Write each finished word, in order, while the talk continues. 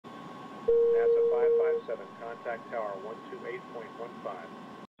NASA 557, contact tower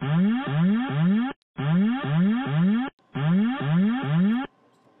 128.15.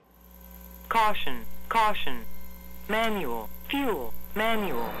 Caution, caution. Manual, fuel,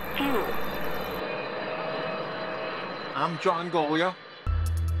 manual, fuel. I'm John Goglia.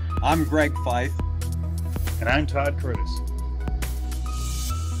 I'm Greg Fife. And I'm Todd Curtis.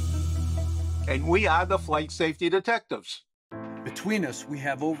 And we are the Flight Safety Detectives. Between us, we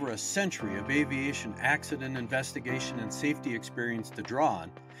have over a century of aviation accident investigation and safety experience to draw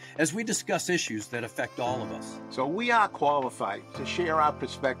on as we discuss issues that affect all of us. So we are qualified to share our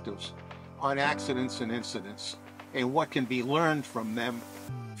perspectives on accidents and incidents and what can be learned from them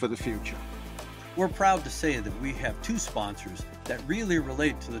for the future. We're proud to say that we have two sponsors that really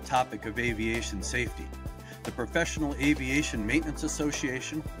relate to the topic of aviation safety: the Professional Aviation Maintenance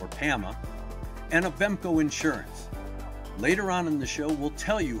Association, or PAMA, and Avemco Insurance. Later on in the show, we'll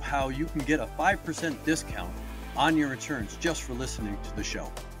tell you how you can get a 5% discount on your insurance just for listening to the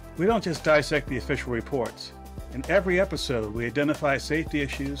show. We don't just dissect the official reports. In every episode, we identify safety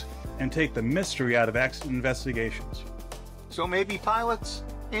issues and take the mystery out of accident investigations. So maybe pilots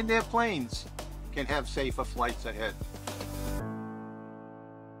and their planes can have safer flights ahead.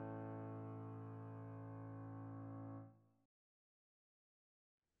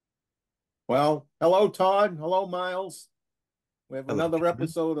 Well, hello, Todd. Hello, Miles. We have Hello, another Kevin.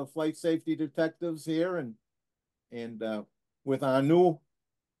 episode of Flight Safety Detectives here, and with our new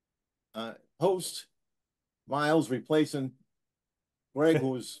host, Miles, replacing Greg,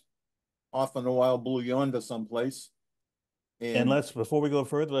 who's off in the wild blue yonder someplace. And before we go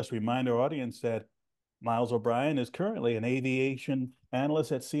further, let's remind our audience that Miles O'Brien is currently an aviation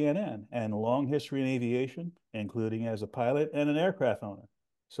analyst at CNN and a long history in aviation, including as a pilot and an aircraft owner.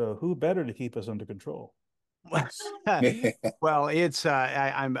 So who better to keep us under control? Well, it's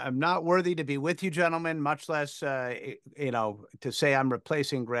I'm not worthy to be with you, gentlemen, much less to say I'm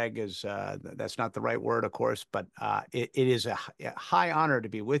replacing Greg is that's not the right word, of course, but it is a high honor to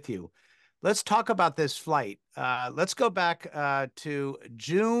be with you. Let's talk about this flight. Let's go back to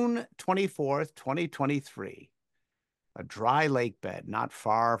June 24th, 2023, a dry lake bed not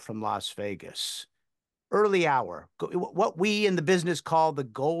far from Las Vegas. Early hour, what we in the business call the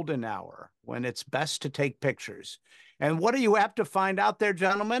golden hour, when it's best to take pictures. And what are you apt to find out there,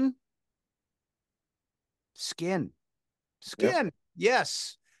 gentlemen? Skin. Yep.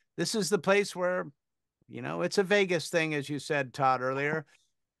 Yes. This is the place where, it's a Vegas thing, as you said, Todd, earlier.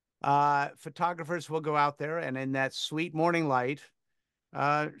 Photographers will go out there and in that sweet morning light,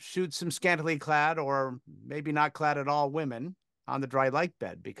 shoot some scantily clad or maybe not clad at all women on the dry lake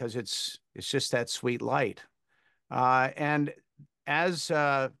bed because it's just that sweet light. And as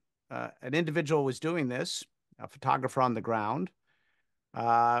an individual was doing this, a photographer on the ground,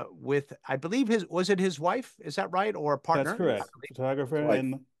 with, I believe, was it his wife? Is that right? Or a partner? That's correct. Photographer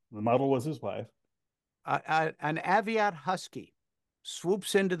and the model was his wife. An Aviate Husky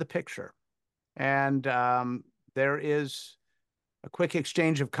swoops into the picture. And there is a quick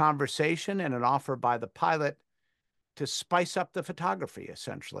exchange of conversation and an offer by the pilot to spice up the photography,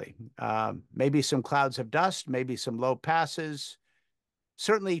 essentially. Maybe some clouds of dust, maybe some low passes,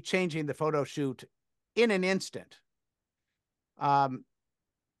 certainly changing the photo shoot in an instant. A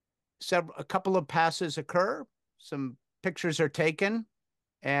couple of passes occur, some pictures are taken,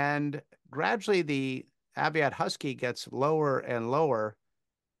 and gradually the Aviate Husky gets lower and lower.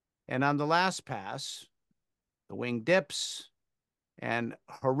 And on the last pass, the wing dips and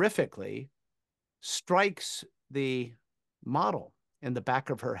horrifically strikes the model in the back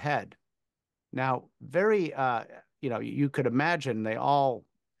of her head. Now, very, you could imagine they all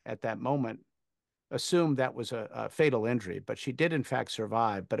at that moment assumed that was a fatal injury, but she did in fact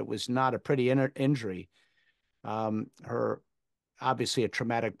survive, but it was not a pretty injury. Her, obviously a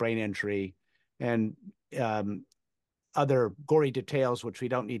traumatic brain injury and other gory details, which we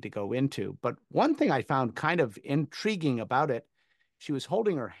don't need to go into. But one thing I found kind of intriguing about it, she was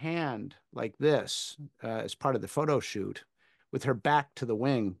holding her hand like this as part of the photo shoot with her back to the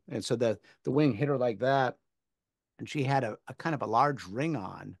wing. And so the wing hit her like that. And she had a kind of a large ring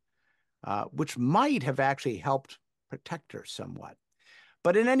on, which might have actually helped protect her somewhat.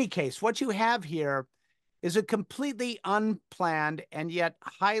 But in any case, what you have here is a completely unplanned and yet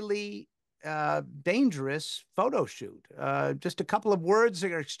highly dangerous photo shoot. Just a couple of words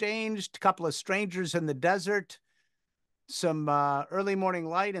are exchanged, a couple of strangers in the desert, some early morning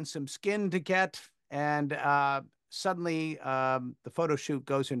light and some skin to get, and suddenly the photo shoot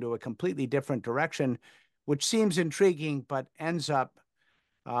goes into a completely different direction, which seems intriguing, but ends up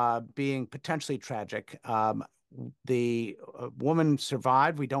being potentially tragic. The woman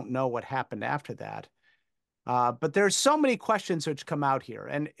survived. We don't know what happened after that. But there's so many questions which come out here.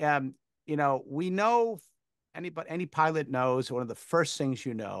 And, you know, we know any pilot knows one of the first things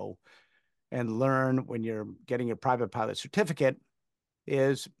you know and learn when you're getting your private pilot certificate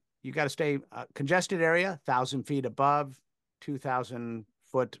is you got to stay congested area, 1,000 feet above,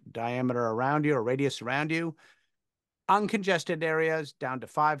 2,000-foot diameter around you or radius around you. Uncongested areas down to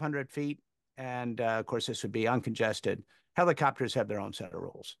 500 feet. And of course, this would be uncongested. Helicopters have their own set of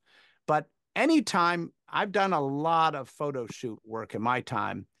rules. But anytime, I've done a lot of photo shoot work in my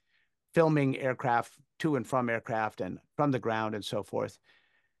time, filming aircraft to and from aircraft and from the ground and so forth.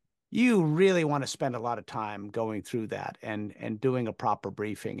 You really want to spend a lot of time going through that and doing a proper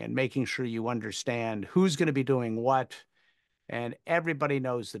briefing and making sure you understand who's going to be doing what, and everybody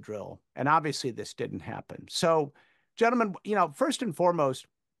knows the drill. And obviously this didn't happen. So, gentlemen, you know, first and foremost,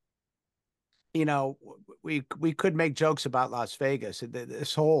 you know, we could make jokes about Las Vegas.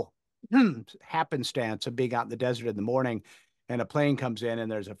 This whole happenstance of being out in the desert in the morning and a plane comes in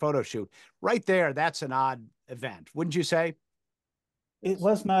and there's a photo shoot right there. That's an odd event, wouldn't you say? It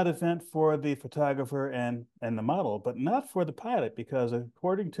was not an event for the photographer and the model, but not for the pilot, because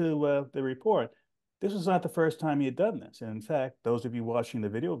according to the report, this was not the first time he had done this. And in fact, those of you watching the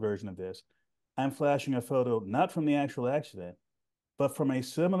video version of this, I'm flashing a photo not from the actual accident, but from a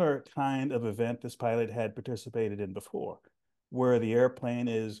similar kind of event this pilot had participated in before, where the airplane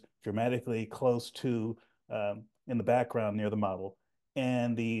is dramatically close to in the background near the model.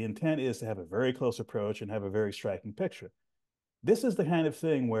 And the intent is to have a very close approach and have a very striking picture. This is the kind of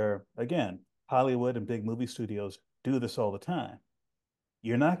thing where, again, Hollywood and big movie studios do this all the time.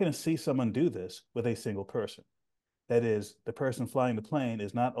 You're not going to see someone do this with a single person. That is, the person flying the plane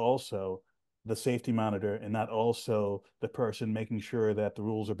is not also the safety monitor and not also the person making sure that the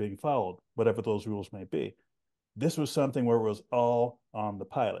rules are being followed, whatever those rules may be. This was something where it was all on the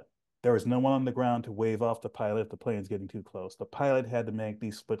pilot. There was no one on the ground to wave off the pilot if the plane's getting too close. The pilot had to make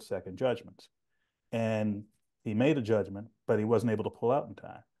these split-second judgments. And he made a judgment, but he wasn't able to pull out in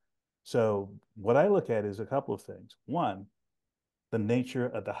time. So what I look at is a couple of things. One, the nature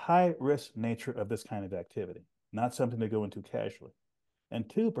of the high-risk nature of this kind of activity, not something to go into casually. And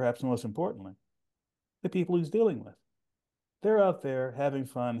two, perhaps most importantly, the people he's dealing with. They're out there having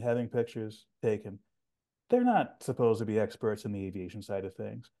fun, having pictures taken. They're not supposed to be experts in the aviation side of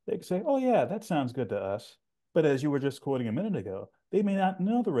things. They can say, oh yeah, that sounds good to us. But as you were just quoting a minute ago, they may not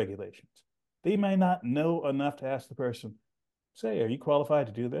know the regulations. They may not know enough to ask the person, say, are you qualified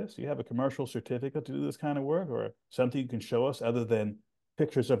to do this? Do you have a commercial certificate to do this kind of work, or something you can show us other than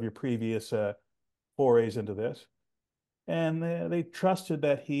pictures of your previous forays into this? And they trusted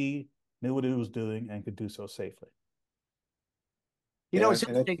that he knew what he was doing and could do so safely. You know, it's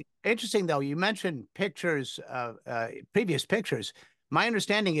interesting, though. You mentioned pictures, previous pictures. My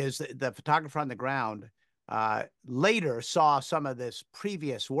understanding is that the photographer on the ground later saw some of this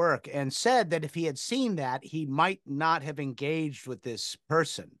previous work and said that if he had seen that, he might not have engaged with this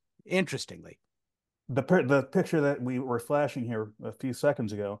person. Interestingly, the picture that we were flashing here a few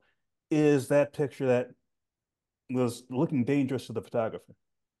seconds ago is that picture that was looking dangerous to the photographer.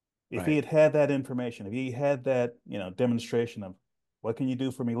 If he had had that information, if he had that, you know, demonstration of what can you do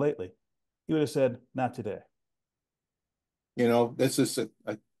for me lately, he would have said, not today. You know, this is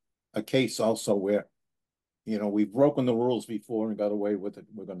a case also where, you know, we've broken the rules before and got away with it.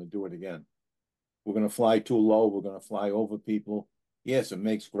 We're going to do it again. We're going to fly too low. We're going to fly over people. Yes, it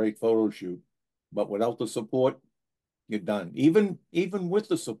makes great photo shoot, but without the support, you're done. Even with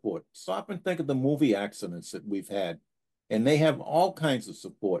the support, stop and think of the movie accidents that we've had, and they have all kinds of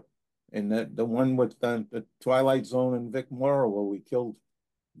support. And the one with the Twilight Zone and Vic Morrow, where we killed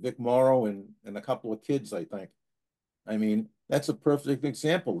Vic Morrow and a couple of kids, I think. I mean, that's a perfect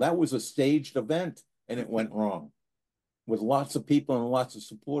example. That was a staged event, and it went wrong with lots of people and lots of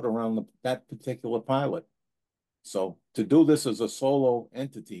support around that particular pilot. So to do this as a solo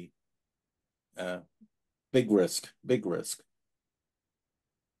entity, big risk, big risk.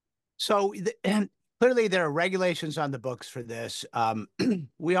 So clearly there are regulations on the books for this.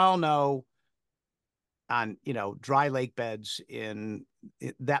 We all know on, you know, dry lake beds in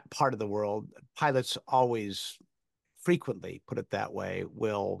that part of the world, pilots always frequently, put it that way,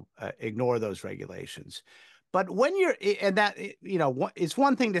 will ignore those regulations. But when you're, and that, you know, it's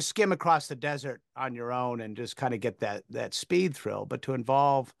one thing to skim across the desert on your own and just kind of get that speed thrill, but to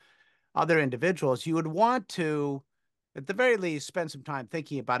involve other individuals, you would want to, at the very least, spend some time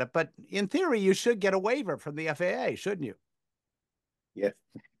thinking about it. But in theory, you should get a waiver from the FAA, shouldn't you? Yes.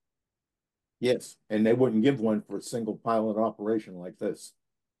 Yes, and they wouldn't give one for a single pilot operation like this.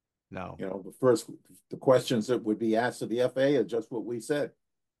 No. You know, the questions that would be asked of the FAA are just what we said.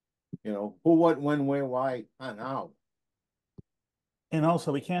 You know, who, what, when, where, why, and how. And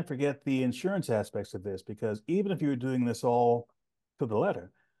also, we can't forget the insurance aspects of this, because even if you were doing this all to the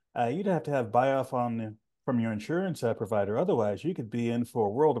letter, you'd have to have buy-off from your insurance provider. Otherwise, you could be in for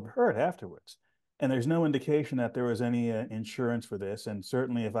a world of hurt afterwards. And there's no indication that there was any insurance for this. And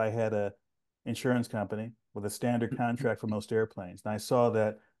certainly, if I had a insurance company with a standard contract for most airplanes, and I saw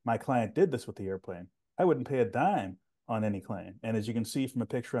that my client did this with the airplane, I wouldn't pay a dime on any claim. And as you can see from a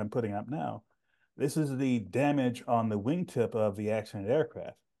picture I'm putting up now, this is the damage on the wingtip of the accident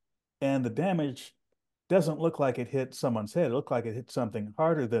aircraft. And the damage doesn't look like it hit someone's head. It looked like it hit something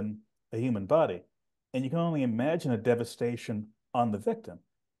harder than a human body. And you can only imagine a devastation on the victim,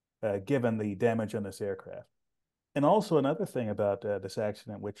 given the damage on this aircraft. And also another thing about this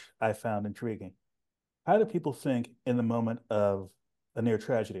accident, which I found intriguing. How do people think in the moment of a near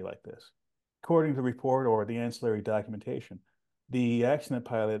tragedy like this? According to the report or the ancillary documentation, the accident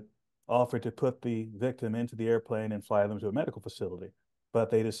pilot offered to put the victim into the airplane and fly them to a medical facility, but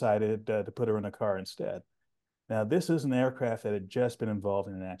they decided to put her in a car instead. Now, this is an aircraft that had just been involved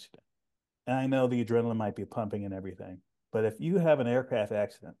in an accident. And I know the adrenaline might be pumping and everything, but if you have an aircraft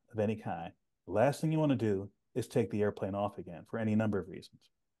accident of any kind, the last thing you want to do is take the airplane off again for any number of reasons.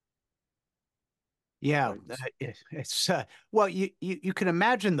 Yeah, it's well, you can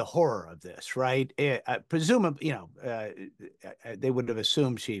imagine the horror of this, right? Presumably, they would have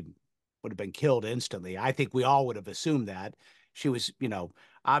assumed she would have been killed instantly. I think we all would have assumed that. She was,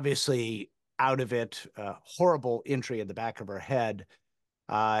 obviously out of it, horrible injury in the back of her head.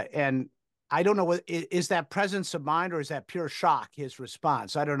 And I don't know what is that presence of mind, or is that pure shock, his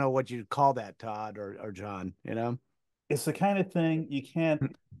response? I don't know what you'd call that, Todd or John, It's the kind of thing you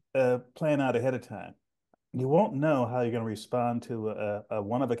can't plan out ahead of time. You won't know how you're going to respond to a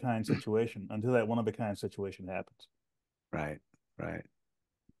one-of-a-kind situation until that one-of-a-kind situation happens. Right.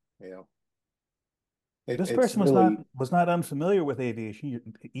 Yeah. This person was not unfamiliar with aviation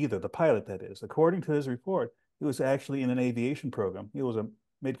either, the pilot, that is. According to his report, he was actually in an aviation program. He was a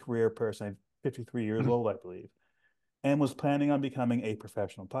mid-career person, 53 years old, I believe, and was planning on becoming a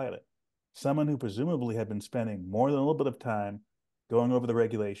professional pilot. Someone who presumably had been spending more than a little bit of time going over the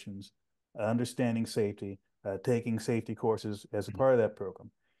regulations, understanding safety, taking safety courses as a part of that program.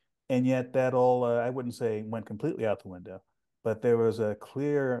 And yet that all, I wouldn't say went completely out the window, but there was a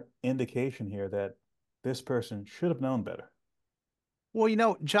clear indication here that this person should have known better.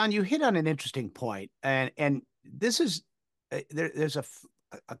 Well, John, you hit on an interesting point, and this is there's a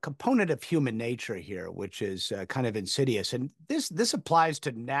component of human nature here, which is kind of insidious, and this applies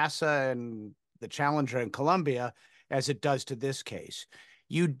to NASA and the Challenger and Columbia as it does to this case.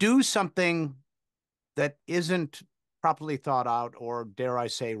 You do something that isn't properly thought out, or dare I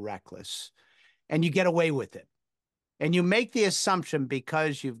say, reckless, and you get away with it, and you make the assumption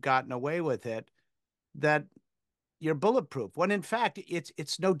because you've gotten away with it that you're bulletproof, when in fact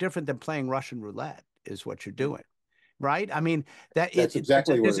it's no different than playing Russian roulette is what you're doing, right? I mean, that's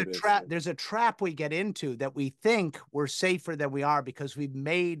exactly what it is. There's a trap we get into that we think we're safer than we are because we've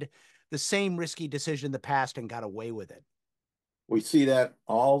made the same risky decision in the past and got away with it. We see that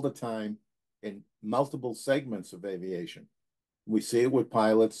all the time in multiple segments of aviation. We see it with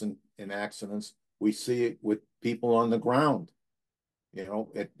pilots in accidents. We see it with people on the ground,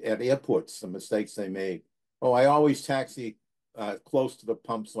 at airports, the mistakes they made. Oh, I always taxi close to the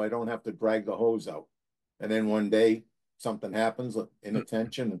pump so I don't have to drag the hose out. And then one day something happens,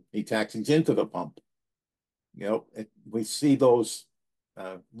 inattention, and he taxis into the pump. We see those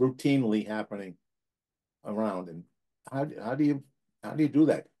routinely happening around. And how do you do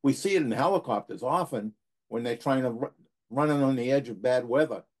that? We see it in helicopters often when they're trying to running on the edge of bad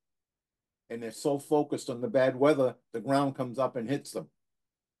weather, and they're so focused on the bad weather, the ground comes up and hits them.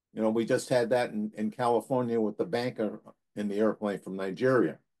 We just had that in California with the banker in the airplane from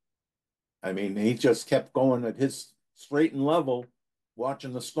Nigeria. I mean, he just kept going at his straight and level,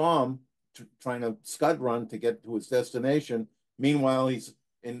 watching the storm, trying to scud run to get to his destination. Meanwhile, he's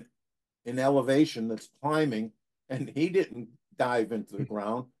in elevation that's climbing, and he didn't dive into the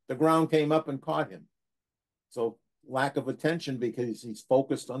ground. The ground came up and caught him. So lack of attention because he's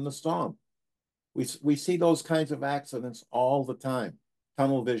focused on the storm. We see those kinds of accidents all the time.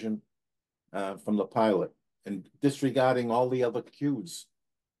 Tunnel vision from the pilot and disregarding all the other cues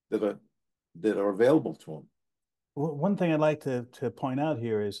that are available to him. Well, one thing I'd like to point out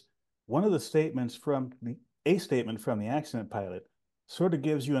here is one of the statements from a statement from the accident pilot sort of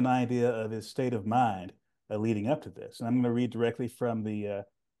gives you an idea of his state of mind leading up to this. And I'm going to read directly from the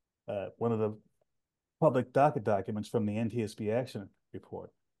one of the public docket documents from the NTSB accident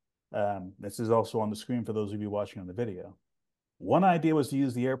report. This is also on the screen for those of you watching on the video. One idea was to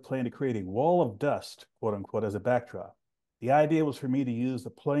use the airplane to create a wall of dust, quote unquote, as a backdrop. The idea was for me to use the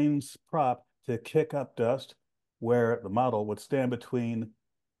plane's prop to kick up dust where the model would stand between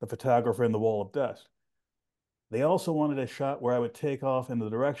the photographer and the wall of dust. They also wanted a shot where I would take off in the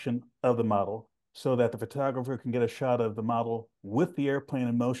direction of the model so that the photographer can get a shot of the model with the airplane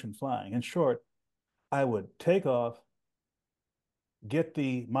in motion flying. In short, I would take off, get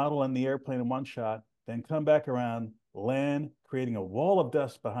the model and the airplane in one shot, then come back around, land, creating a wall of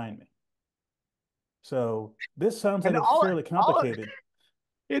dust behind me. So this sounds like it's fairly complicated.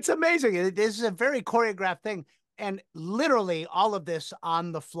 It's amazing. This is a very choreographed thing. And literally all of this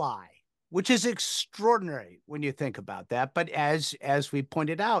on the fly, which is extraordinary when you think about that. But as we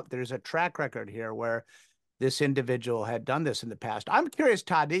pointed out, there's a track record here where this individual had done this in the past. I'm curious,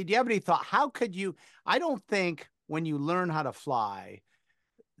 Todd, do you have any thought? How could you, I don't think when you learn how to fly,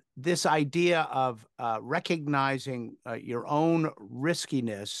 this idea of recognizing your own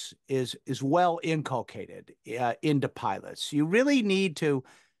riskiness is well inculcated into pilots. You really need to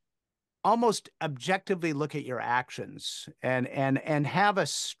almost objectively look at your actions and have a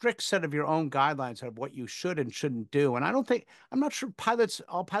strict set of your own guidelines of what you should and shouldn't do. And I'm not sure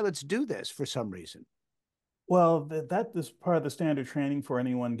all pilots do this for some reason. Well, that is part of the standard training for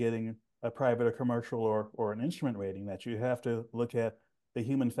anyone getting a private or commercial or an instrument rating, that you have to look at the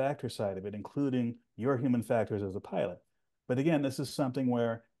human factor side of it, including your human factors as a pilot. But again, this is something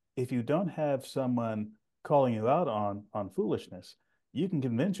where if you don't have someone calling you out on foolishness, you can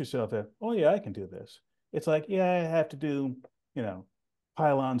convince yourself that, oh yeah, I can do this. It's like, yeah, I have to do,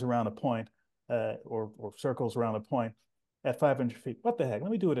 pylons around a point or circles around a point at 500 feet. What the heck?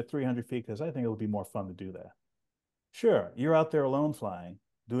 Let me do it at 300 feet because I think it would be more fun to do that. Sure, you're out there alone flying,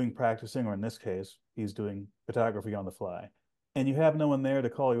 doing practicing, or in this case, he's doing photography on the fly. And you have no one there to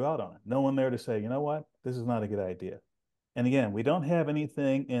call you out on it. No one there to say, you know what, this is not a good idea. And again, we don't have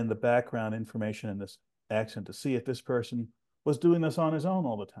anything in the background information in this accident to see if this person was doing this on his own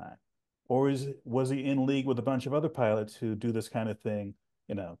all the time. Or was he in league with a bunch of other pilots who do this kind of thing,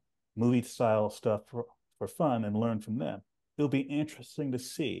 movie style stuff for fun and learn from them. It'll be interesting to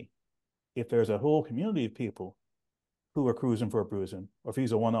see if there's a whole community of people who are cruising for a bruising, or if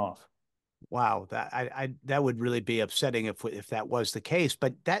he's a one-off. Wow, that would really be upsetting if that was the case.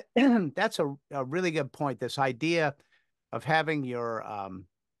 But that's a really good point. This idea of having your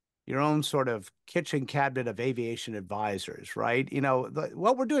own sort of kitchen cabinet of aviation advisors, right?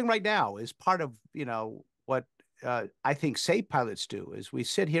 What we're doing right now is part of what I think safe pilots do. Is we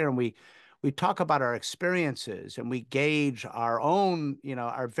sit here and we talk about our experiences and we gauge our own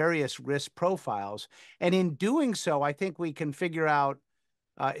our various risk profiles, and in doing so, I think we can figure out,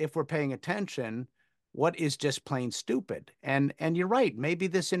 if we're paying attention, what is just plain stupid. And you're right. Maybe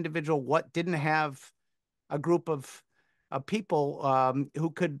this individual didn't have a group of people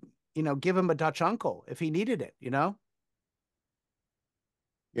who could, give him a Dutch uncle if he needed it,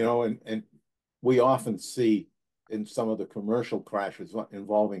 And we often see in some of the commercial crashes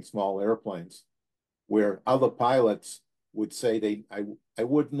involving small airplanes where other pilots would say I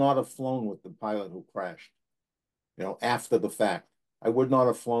would not have flown with the pilot who crashed, after the fact. I would not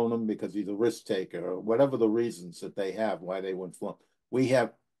have flown him because he's a risk taker, or whatever the reasons that they have why they wouldn't flown. We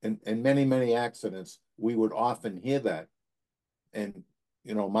have, in many, many accidents, we would often hear that. And,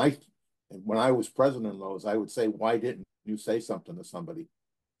 when I was president of those, I would say, why didn't you say something to somebody?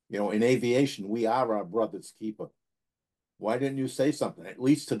 In aviation, we are our brother's keeper. Why didn't you say something, at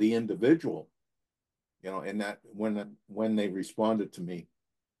least to the individual? And that when they responded to me,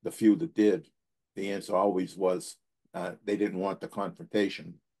 the few that did, the answer always was, they didn't want the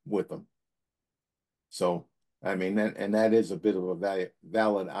confrontation with them. So, I mean, that is a bit of a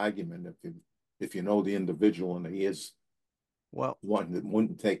valid argument if you know the individual and he is one that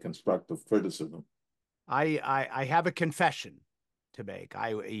wouldn't take constructive criticism. I have a confession to make.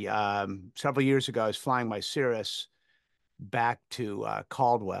 Several years ago, I was flying my Cirrus back to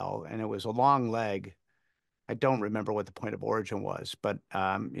Caldwell, and it was a long leg. I don't remember what the point of origin was, but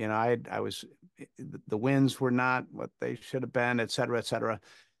I was, the winds were not what they should have been, et cetera, et cetera.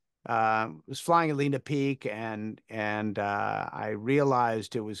 Was flying at Lena Peak, and I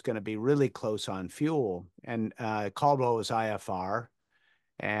realized it was going to be really close on fuel. And Caldwell was IFR,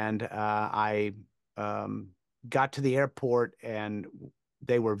 and I got to the airport, and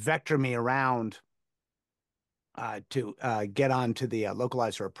they were vectoring me around to get onto the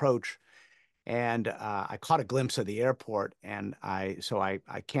localizer approach. And I caught a glimpse of the airport, and I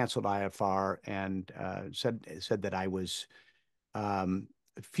canceled IFR and said that I was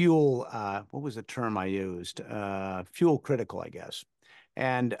fuel. What was the term I used? Fuel critical, I guess.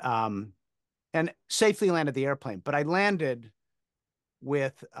 and safely landed the airplane. But I landed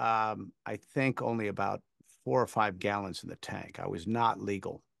with, I think, only about 4 or 5 gallons in the tank. I was not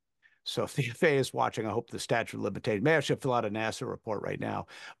legal. So if the FAA is watching, I hope the statute of limitations. Maybe I should fill out a NASA report right now.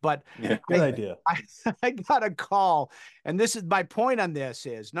 But Yeah. Good idea. I got a call, and this is my point on this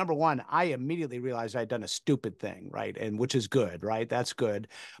is, number one, I immediately realized I'd done a stupid thing, right? And which is good, right? That's good.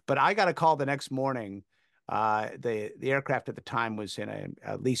 But I got a call the next morning. The aircraft at the time was in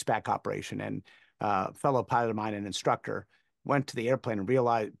a leaseback operation, and a fellow pilot of mine, an instructor, went to the airplane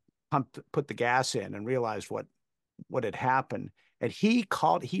and put the gas in and realized what had happened. And he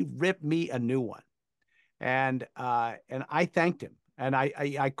ripped me a new one. And I thanked him. And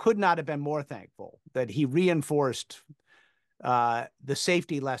I could not have been more thankful that he reinforced the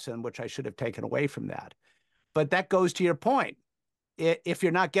safety lesson, which I should have taken away from that. But that goes to your point. If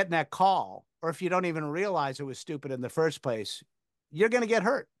you're not getting that call, or if you don't even realize it was stupid in the first place, you're going to get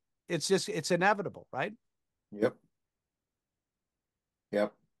hurt. It's inevitable, right? Yep.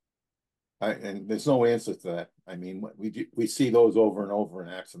 Yep. And there's no answer to that. I mean, we see those over and over in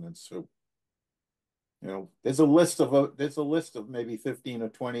accidents too. You know, there's a list of maybe 15 or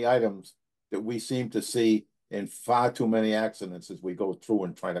 20 items that we seem to see in far too many accidents as we go through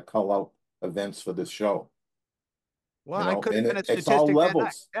and try to call out events for this show. Well, you know, I could have been a statistic. It's all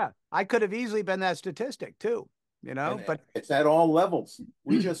levels. Yeah, I could have easily been that statistic too. You know, but it's at all levels.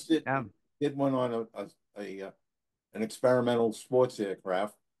 We just did one on an experimental sports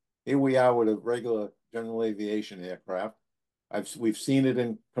aircraft. Here we are with a regular general aviation aircraft. We've seen it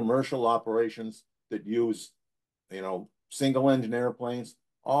in commercial operations that use, you know, single engine airplanes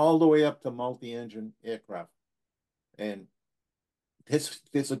all the way up to multi-engine aircraft. And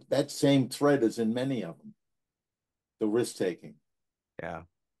that same thread is in many of them. The risk taking. Yeah.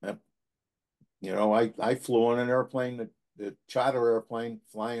 You know, I flew on an airplane, the charter airplane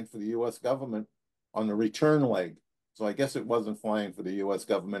flying for the U.S. government on the return leg. So I guess it wasn't flying for the U.S.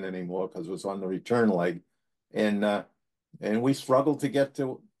 government anymore because it was on the return leg. And we struggled to get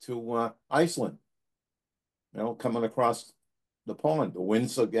to Iceland, you know, coming across the pond. The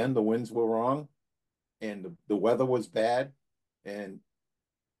winds were wrong, and the weather was bad, and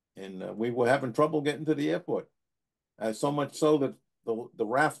we were having trouble getting to the airport. So much so that the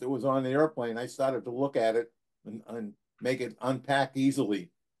raft that was on the airplane, I started to look at it and make it unpack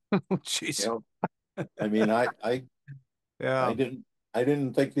easily. Oh, jeez. You know? I mean, yeah. I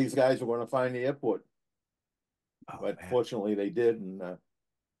didn't think these guys were going to find the airport, but man. Fortunately they did,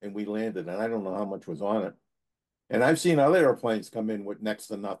 and we landed. And I don't know how much was on it. And I've seen other airplanes come in with next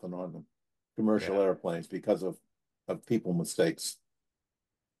to nothing on them, commercial airplanes, because of people mistakes.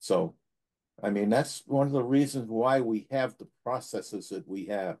 So, I mean, that's one of the reasons why we have the processes that we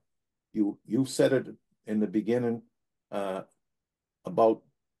have. You said it in the beginning about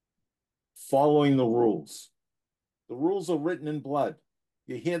following the rules. The rules are written in blood.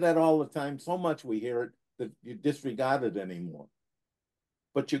 You hear that all the time. So much we hear it that you disregard it anymore.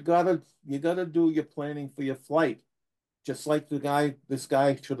 But you gotta do your planning for your flight. Just like this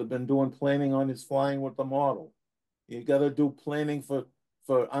guy should have been doing planning on his flying with the model. You gotta do planning for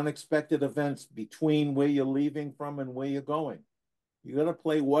unexpected events between where you're leaving from and where you're going. You gotta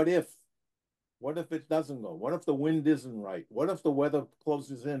play what if. What if it doesn't go? What if the wind isn't right? What if the weather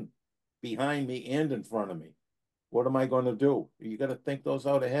closes in behind me and in front of me? What am I going to do? You got to think those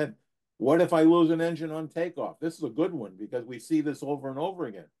out ahead. What if I lose an engine on takeoff? This is a good one because we see this over and over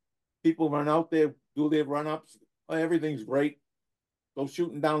again. People run out there, do their run-ups. Oh, everything's great. Go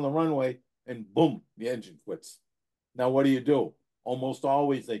shooting down the runway and boom, the engine quits. Now, what do? Almost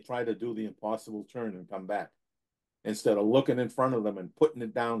always they try to do the impossible turn and come back instead of looking in front of them and putting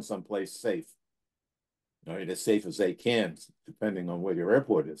it down someplace safe. All right, as safe as they can, depending on where your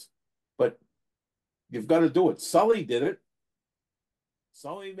airport is. But you've got to do it. Sully did it.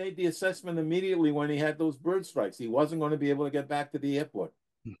 Sully made the assessment immediately when he had those bird strikes. He wasn't going to be able to get back to the airport.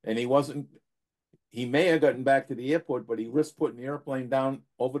 And he may have gotten back to the airport, but he risked putting the airplane down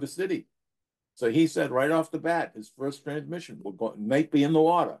over the city. So he said right off the bat, his first transmission might be in the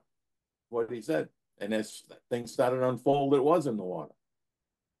water. What he said. And as things started to unfold, it was in the water.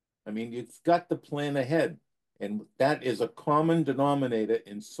 I mean, you've got to plan ahead. And that is a common denominator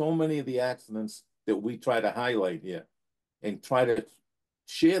in so many of the accidents that we try to highlight here and try to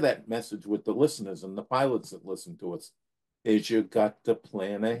share that message with the listeners and the pilots that listen to us, is you've got to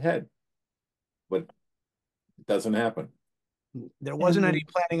plan ahead. But it doesn't happen. There wasn't any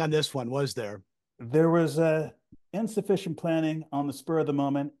planning on this one, was there? There was insufficient planning on the spur of the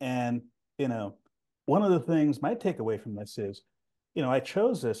moment. And, you know, one of the things, my takeaway from this is I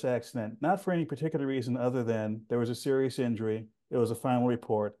chose this accident not for any particular reason other than there was a serious injury, it was a final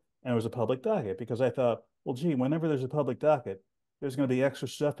report, and it was a public docket, because I thought, well, gee, whenever there's a public docket, there's going to be extra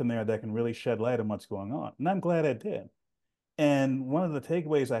stuff in there that can really shed light on what's going on. And I'm glad I did. And one of the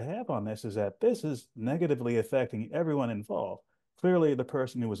takeaways I have on this is that this is negatively affecting everyone involved. Clearly, the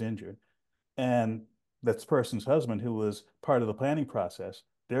person who was injured and this person's husband, who was part of the planning process,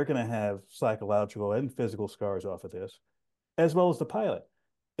 they're going to have psychological and physical scars off of this, as well as the pilot.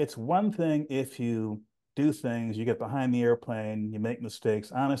 It's one thing if you do things, you get behind the airplane, you make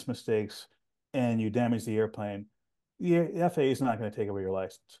mistakes, honest mistakes, and you damage the airplane. The FAA is not going to take away your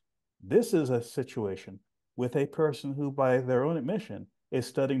license. This is a situation with a person who, by their own admission, is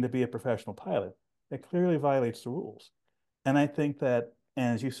studying to be a professional pilot that clearly violates the rules. And I think that,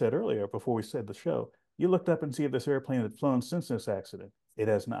 and as you said earlier, before we said the show, you looked up and see if this airplane had flown since this accident. It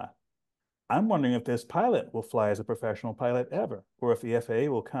has not. I'm wondering if this pilot will fly as a professional pilot ever, or if the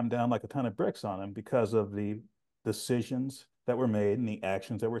FAA will come down like a ton of bricks on him because of the decisions that were made and the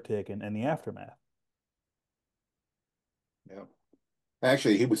actions that were taken and the aftermath. Yeah.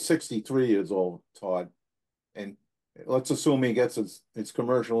 Actually, he was 63 years old, Todd. And let's assume he gets his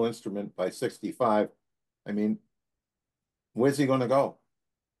commercial instrument by 65. I mean, where's he going to go?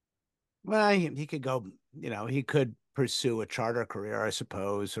 Well, he could go, he could pursue a charter career, I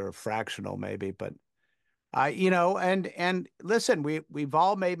suppose, or fractional maybe, but and listen, we've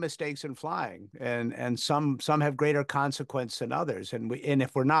all made mistakes in flying, and some have greater consequence than others. And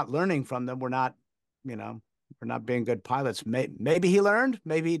if we're not learning from them, we're not being good pilots. Maybe he learned,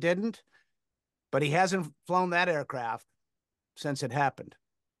 maybe he didn't, but he hasn't flown that aircraft since it happened.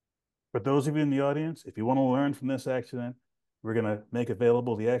 For those of you in the audience, if you want to learn from this accident, we're going to make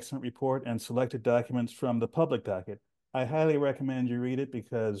available the accident report and selected documents from the public docket. I highly recommend you read it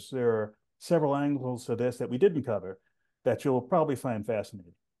because there are several angles to this that we didn't cover that you'll probably find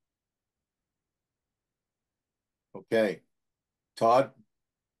fascinating. Okay. Todd,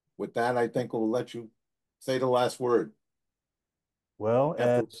 with that, I think we'll let you say the last word. Well,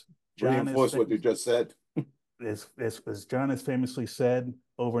 as John reinforce what you just said. as John has famously said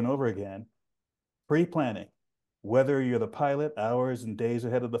over and over again, pre-planning. Whether you're the pilot hours and days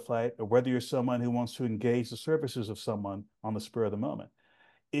ahead of the flight, or whether you're someone who wants to engage the services of someone on the spur of the moment.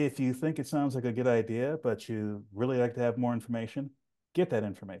 If you think it sounds like a good idea, but you really like to have more information, get that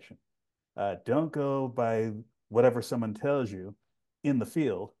information. Don't go by whatever someone tells you in the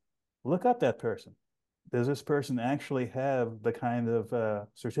field. Look up that person. Does this person actually have the kind of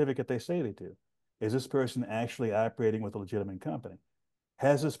certificate they say they do? Is this person actually operating with a legitimate company?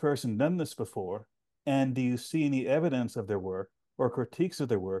 Has this person done this before? And do you see any evidence of their work or critiques of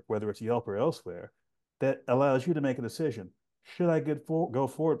their work, whether it's Yelp or elsewhere, that allows you to make a decision? Should I go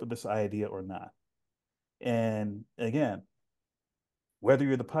forward with this idea or not? And again, whether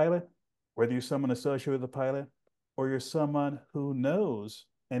you're the pilot, whether you're someone associated with the pilot, or you're someone who knows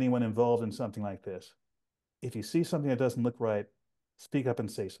anyone involved in something like this, if you see something that doesn't look right, speak up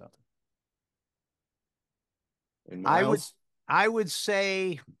and say something. And I would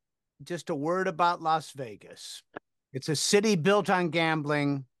say just a word about Las Vegas. It's a city built on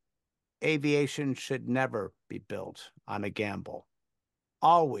gambling. Aviation should never be built on a gamble.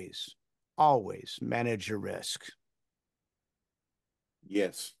 Always, always manage your risk.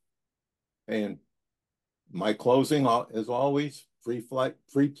 Yes. And my closing, as always, pre-flight,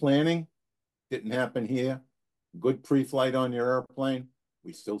 pre-planning didn't happen here. Good pre-flight on your airplane.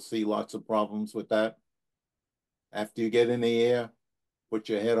 We still see lots of problems with that. After you get in the air, put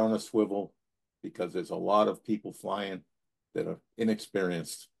your head on a swivel, because there's a lot of people flying that are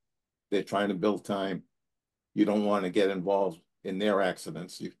inexperienced. They're trying to build time. You don't want to get involved in their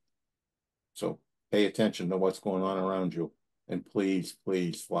accidents. So pay attention to what's going on around you. And please,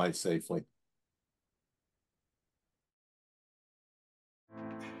 please fly safely.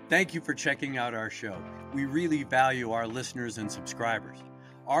 Thank you for checking out our show. We really value our listeners and subscribers.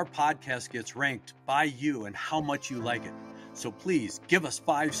 Our podcast gets ranked by you and how much you like it. So please give us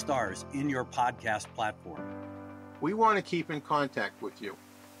 5 stars in your podcast platform. We want to keep in contact with you.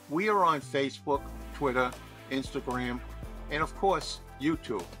 We are on Facebook, Twitter, Instagram, and of course,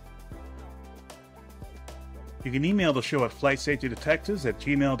 YouTube. You can email the show at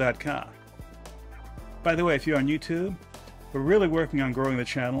flightsafetydetectives@gmail.com. By the way, if you're on YouTube, we're really working on growing the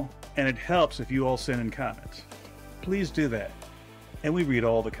channel, and it helps if you all send in comments. Please do that, and we read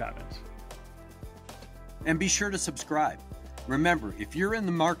all the comments. And be sure to subscribe. Remember, if you're in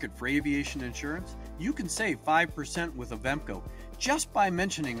the market for aviation insurance, you can save 5% with Avemco just by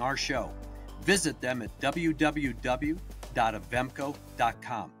mentioning our show. Visit them at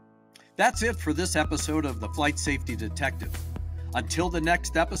www.avemco.com. That's it for this episode of The Flight Safety Detective. Until the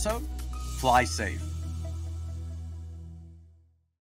next episode, fly safe.